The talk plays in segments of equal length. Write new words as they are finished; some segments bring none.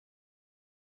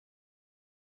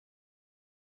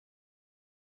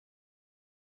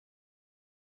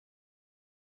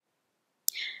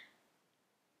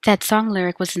That song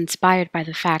lyric was inspired by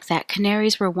the fact that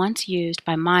canaries were once used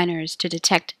by miners to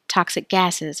detect toxic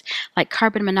gases like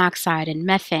carbon monoxide and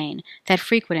methane that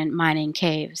frequented mining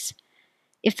caves.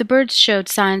 If the birds showed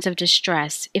signs of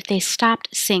distress, if they stopped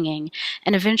singing,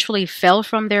 and eventually fell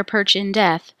from their perch in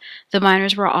death, the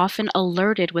miners were often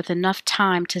alerted with enough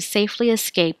time to safely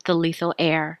escape the lethal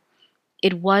air.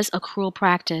 It was a cruel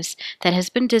practice that has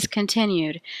been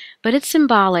discontinued, but it's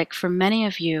symbolic for many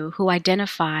of you who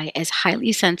identify as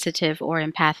highly sensitive or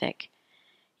empathic.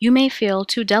 You may feel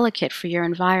too delicate for your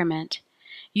environment.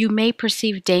 You may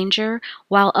perceive danger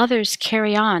while others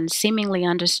carry on seemingly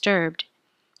undisturbed.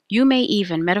 You may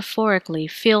even metaphorically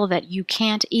feel that you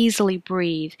can't easily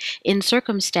breathe in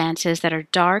circumstances that are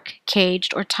dark,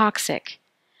 caged, or toxic.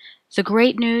 The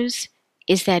great news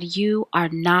is that you are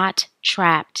not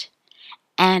trapped,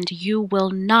 and you will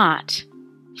not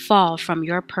fall from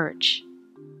your perch.